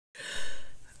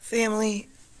Family,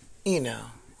 you know,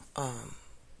 um,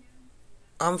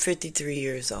 I'm 53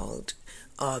 years old.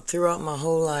 Throughout my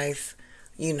whole life,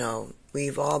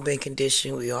 we've all been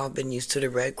conditioned. We all been used to the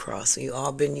Red Cross. We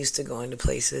all been used to going to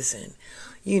places and,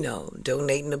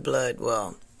 donating the blood.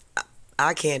 Well,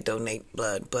 I can't donate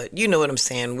blood, but you know what I'm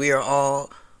saying. We are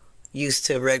all used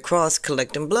to Red Cross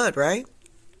collecting blood, right?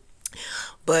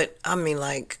 But I mean,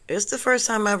 like, it's the first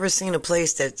time I ever seen a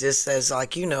place that just says,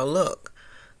 like, look,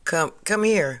 come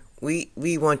here. We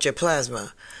want your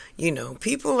plasma.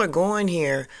 People are going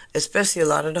here, especially a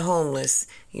lot of the homeless.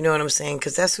 You know what I'm saying?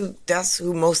 Because that's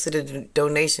who most of the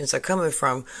donations are coming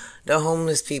from. The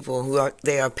homeless people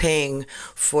they are paying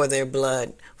for their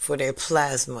blood, for their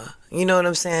plasma. You know what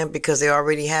I'm saying? Because they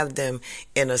already have them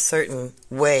in a certain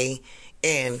way,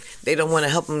 and they don't want to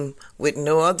help them with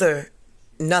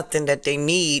nothing that they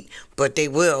need, but they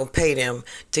will pay them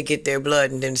to get their blood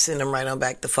and then send them right on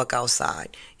back the fuck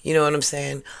outside. You know what I'm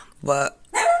saying? But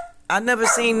I never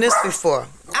seen this before.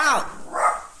 Ow!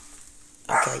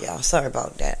 Okay, y'all, sorry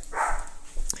about that.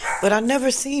 But I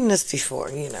never seen this before,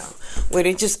 where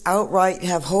they just outright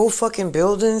have whole fucking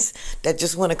buildings that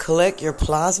just want to collect your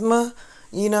plasma,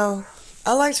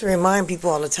 I like to remind people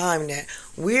all the time that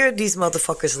we're these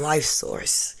motherfuckers' life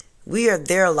source. We are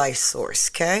their life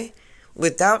source, okay?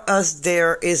 Without us,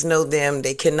 there is no them.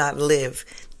 They cannot live.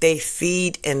 They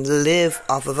feed and live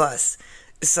off of us.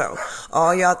 So,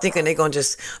 all y'all thinking they gonna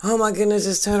just, oh my goodness,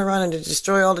 just turn around and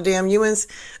destroy all the damn humans?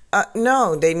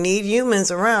 No, they need humans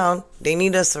around. They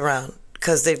need us around.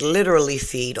 Because they literally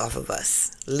feed off of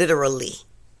us. Literally.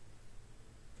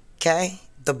 Okay?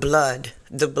 The blood.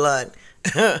 The blood.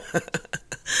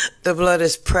 The blood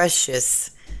is precious.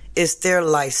 It's their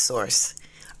life source.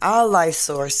 Our life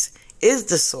source is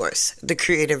the source, the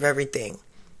creator of everything.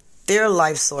 Their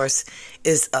life source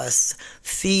is us,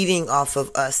 feeding off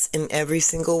of us in every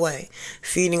single way,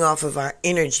 feeding off of our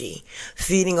energy,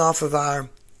 feeding off of our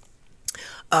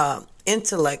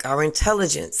intellect, our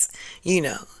intelligence,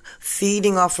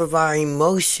 feeding off of our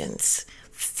emotions,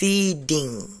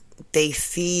 feeding. They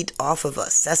feed off of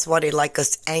us. That's why they like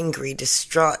us angry,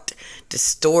 distraught,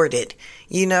 distorted,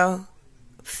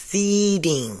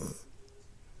 feeding.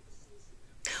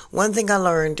 One thing I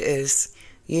learned is,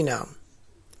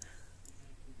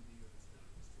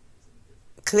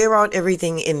 clear out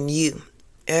everything in you.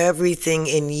 Everything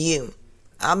in you.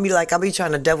 I'll be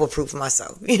trying to devil proof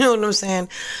myself. You know what I'm saying?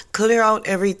 Clear out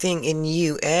everything in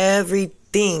you.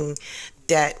 Everything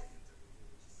that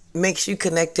makes you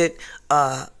connected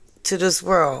to this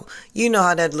world. You know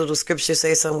how that little scripture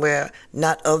says somewhere,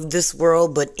 not of this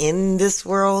world, but in this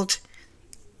world?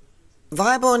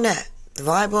 Vibe on that.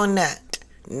 Vibe on that.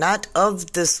 Not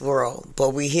of this world,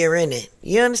 but we here in it.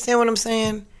 You understand what I'm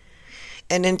saying?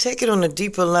 And then take it on a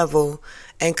deeper level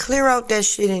and clear out that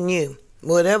shit in you.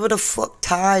 Whatever the fuck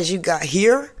ties you got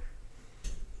here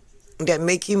that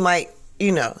make you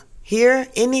here,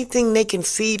 anything they can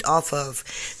feed off of.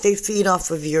 They feed off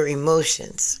of your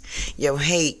emotions, your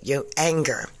hate, your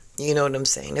anger. You know what I'm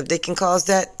saying? If they can cause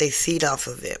that, they feed off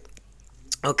of it.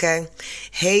 Okay?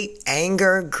 Hate,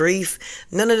 anger, grief,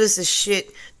 none of this is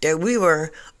shit that we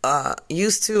were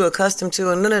used to, accustomed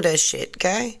to, and none of that shit,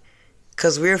 okay?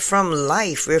 Because we're from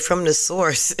life. We're from the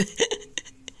source.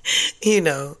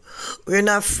 We're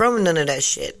not from none of that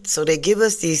shit. So they give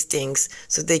us these things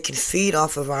so they can feed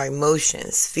off of our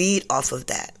emotions, feed off of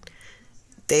that.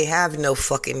 They have no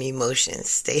fucking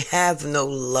emotions. They have no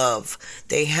love.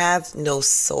 They have no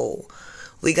soul.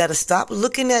 We got to stop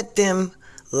looking at them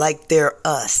like they're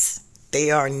us. They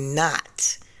are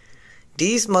not.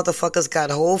 These motherfuckers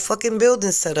got a whole fucking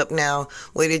building set up now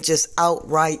where they just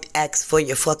outright ask for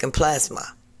your fucking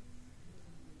plasma.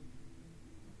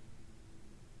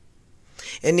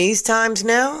 In these times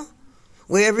now,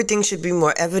 where everything should be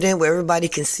more evident, where everybody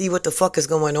can see what the fuck is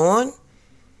going on,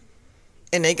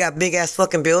 and they got big ass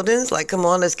fucking buildings, like, come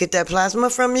on, let's get that plasma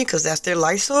from you, because that's their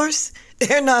life source.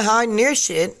 They're not hiding their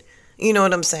shit. You know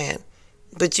what I'm saying?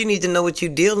 But you need to know what you're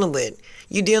dealing with.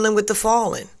 You're dealing with the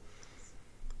fallen.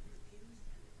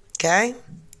 Okay?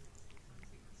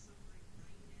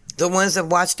 The ones that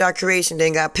watched our creation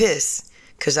then got pissed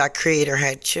because our creator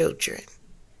had children.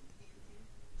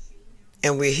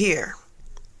 And we're here.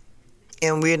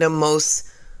 And we're the most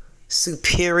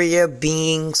superior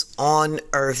beings on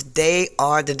earth. They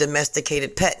are the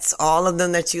domesticated pets. All of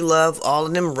them that you love, all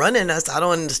of them running us. I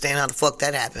don't understand how the fuck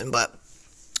that happened, but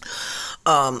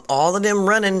all of them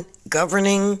running,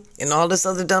 governing, and all this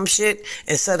other dumb shit,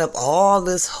 and set up all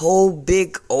this whole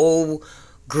big old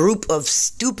group of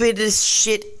stupidest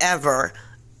shit ever,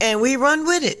 and we run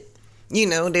with it.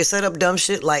 They set up dumb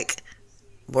shit like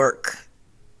work,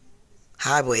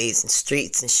 highways and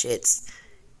streets and shits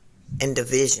and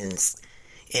divisions.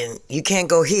 And you can't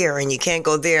go here and you can't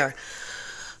go there.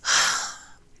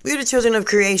 We're the children of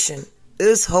creation.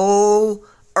 This whole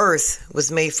earth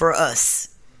was made for us.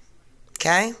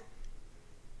 Okay?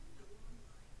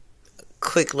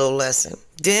 Quick little lesson.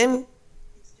 Then,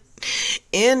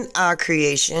 in our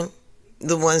creation,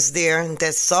 the ones there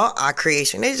that saw our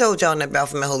creation, they told y'all in that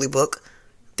Baphomet Holy Book,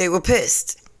 they were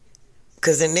pissed.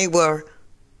 Because then they were,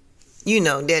 they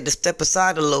had to step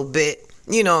aside a little bit.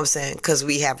 You know what I'm saying? Because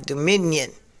we have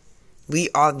dominion. We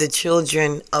are the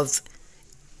children of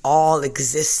all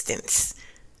existence.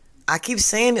 I keep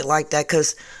saying it like that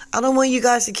because I don't want you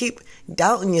guys to keep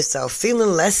doubting yourself, feeling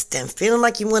less than, feeling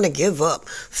like you want to give up,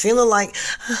 feeling like,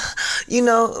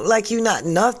 like you're not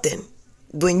nothing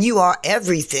when you are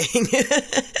everything.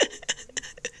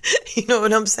 You know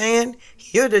what I'm saying?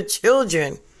 You're the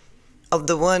children of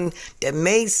the one that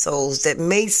made souls,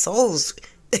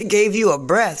 that gave you a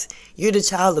breath. You're the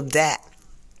child of that.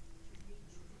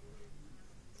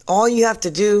 All you have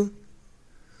to do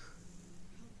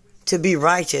to be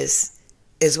righteous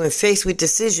is when faced with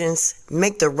decisions,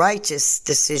 make the righteous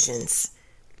decisions.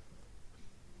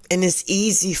 And it's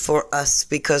easy for us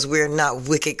because we're not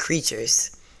wicked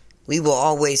creatures. We will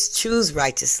always choose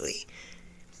righteously.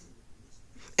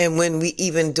 And when we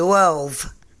even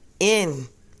delve in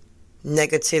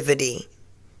negativity,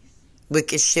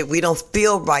 wicked shit, we don't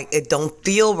feel right. It don't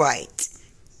feel right.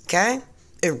 Okay?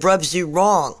 It rubs you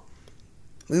wrong.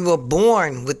 We were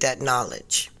born with that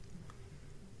knowledge.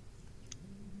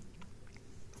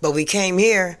 But we came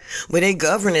here where they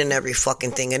governing every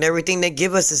fucking thing, and everything they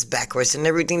give us is backwards, and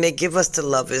everything they give us to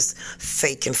love is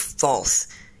fake and false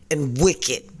and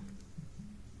wicked.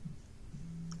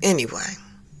 Anyway,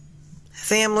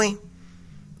 family,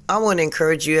 I want to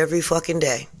encourage you every fucking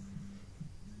day.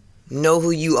 Know who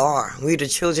you are. We're the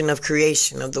children of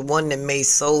creation, of the one that made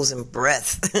souls and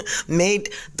breath,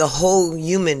 made the whole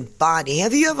human body.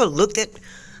 Have you ever looked at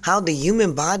how the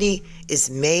human body is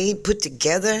made, put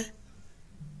together?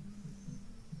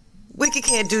 Wicked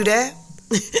can't do that.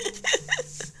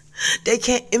 They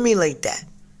can't emulate that.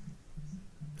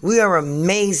 We are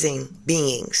amazing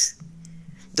beings.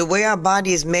 The way our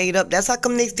body is made up, that's how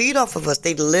come they feed off of us.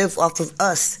 They live off of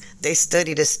us. They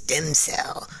study the stem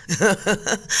cell.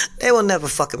 They will never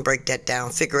fucking break that down,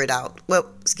 figure it out. Well,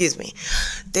 excuse me.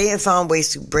 They have found ways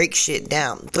to break shit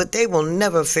down, but they will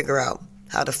never figure out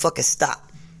how to fucking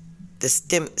stop the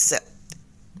stem cell.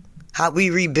 How we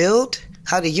rebuild,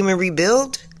 how the human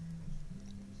rebuild.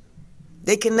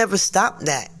 They can never stop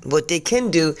that. What they can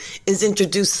do is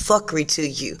introduce fuckery to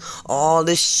you. All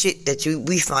this shit that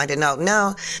we finding out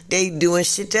now, they doing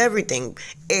shit to everything.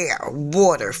 Air,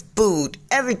 water, food,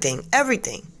 everything.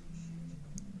 Everything.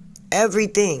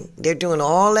 They're doing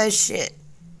all that shit.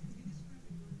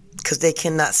 Because they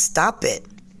cannot stop it.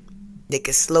 They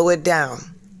can slow it down.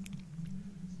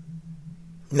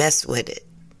 Mess with it.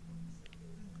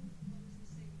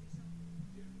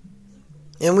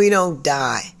 And we don't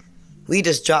die. We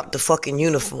just dropped the fucking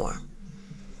uniform.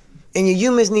 And you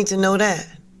humans need to know that.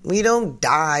 We don't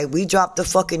die. We drop the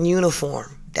fucking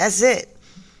uniform. That's it.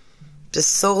 The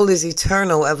soul is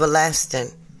eternal, everlasting.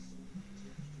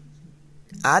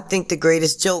 I think the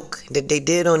greatest joke that they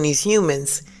did on these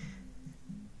humans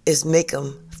is make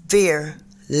them fear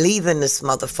leaving this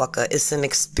motherfucker. It's an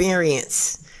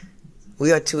experience.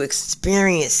 We are to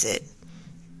experience it.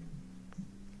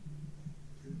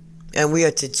 And we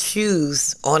are to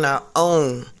choose on our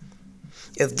own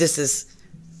if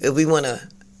we want to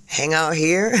hang out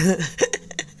here,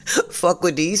 fuck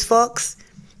with these fucks,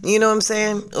 you know what I'm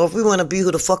saying? Or if we want to be who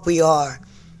the fuck we are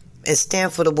and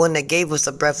stand for the one that gave us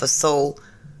a breath of soul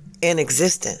and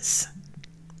existence.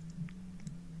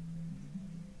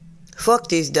 Fuck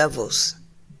these devils.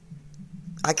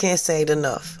 I can't say it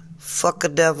enough. Fuck a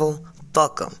devil,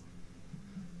 fuck them.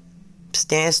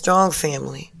 Stand strong,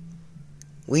 family.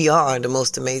 We are the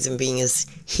most amazing beings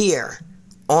here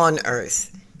on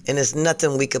earth. And there's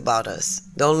nothing weak about us.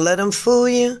 Don't let them fool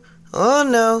you. Oh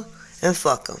no. And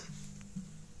fuck them.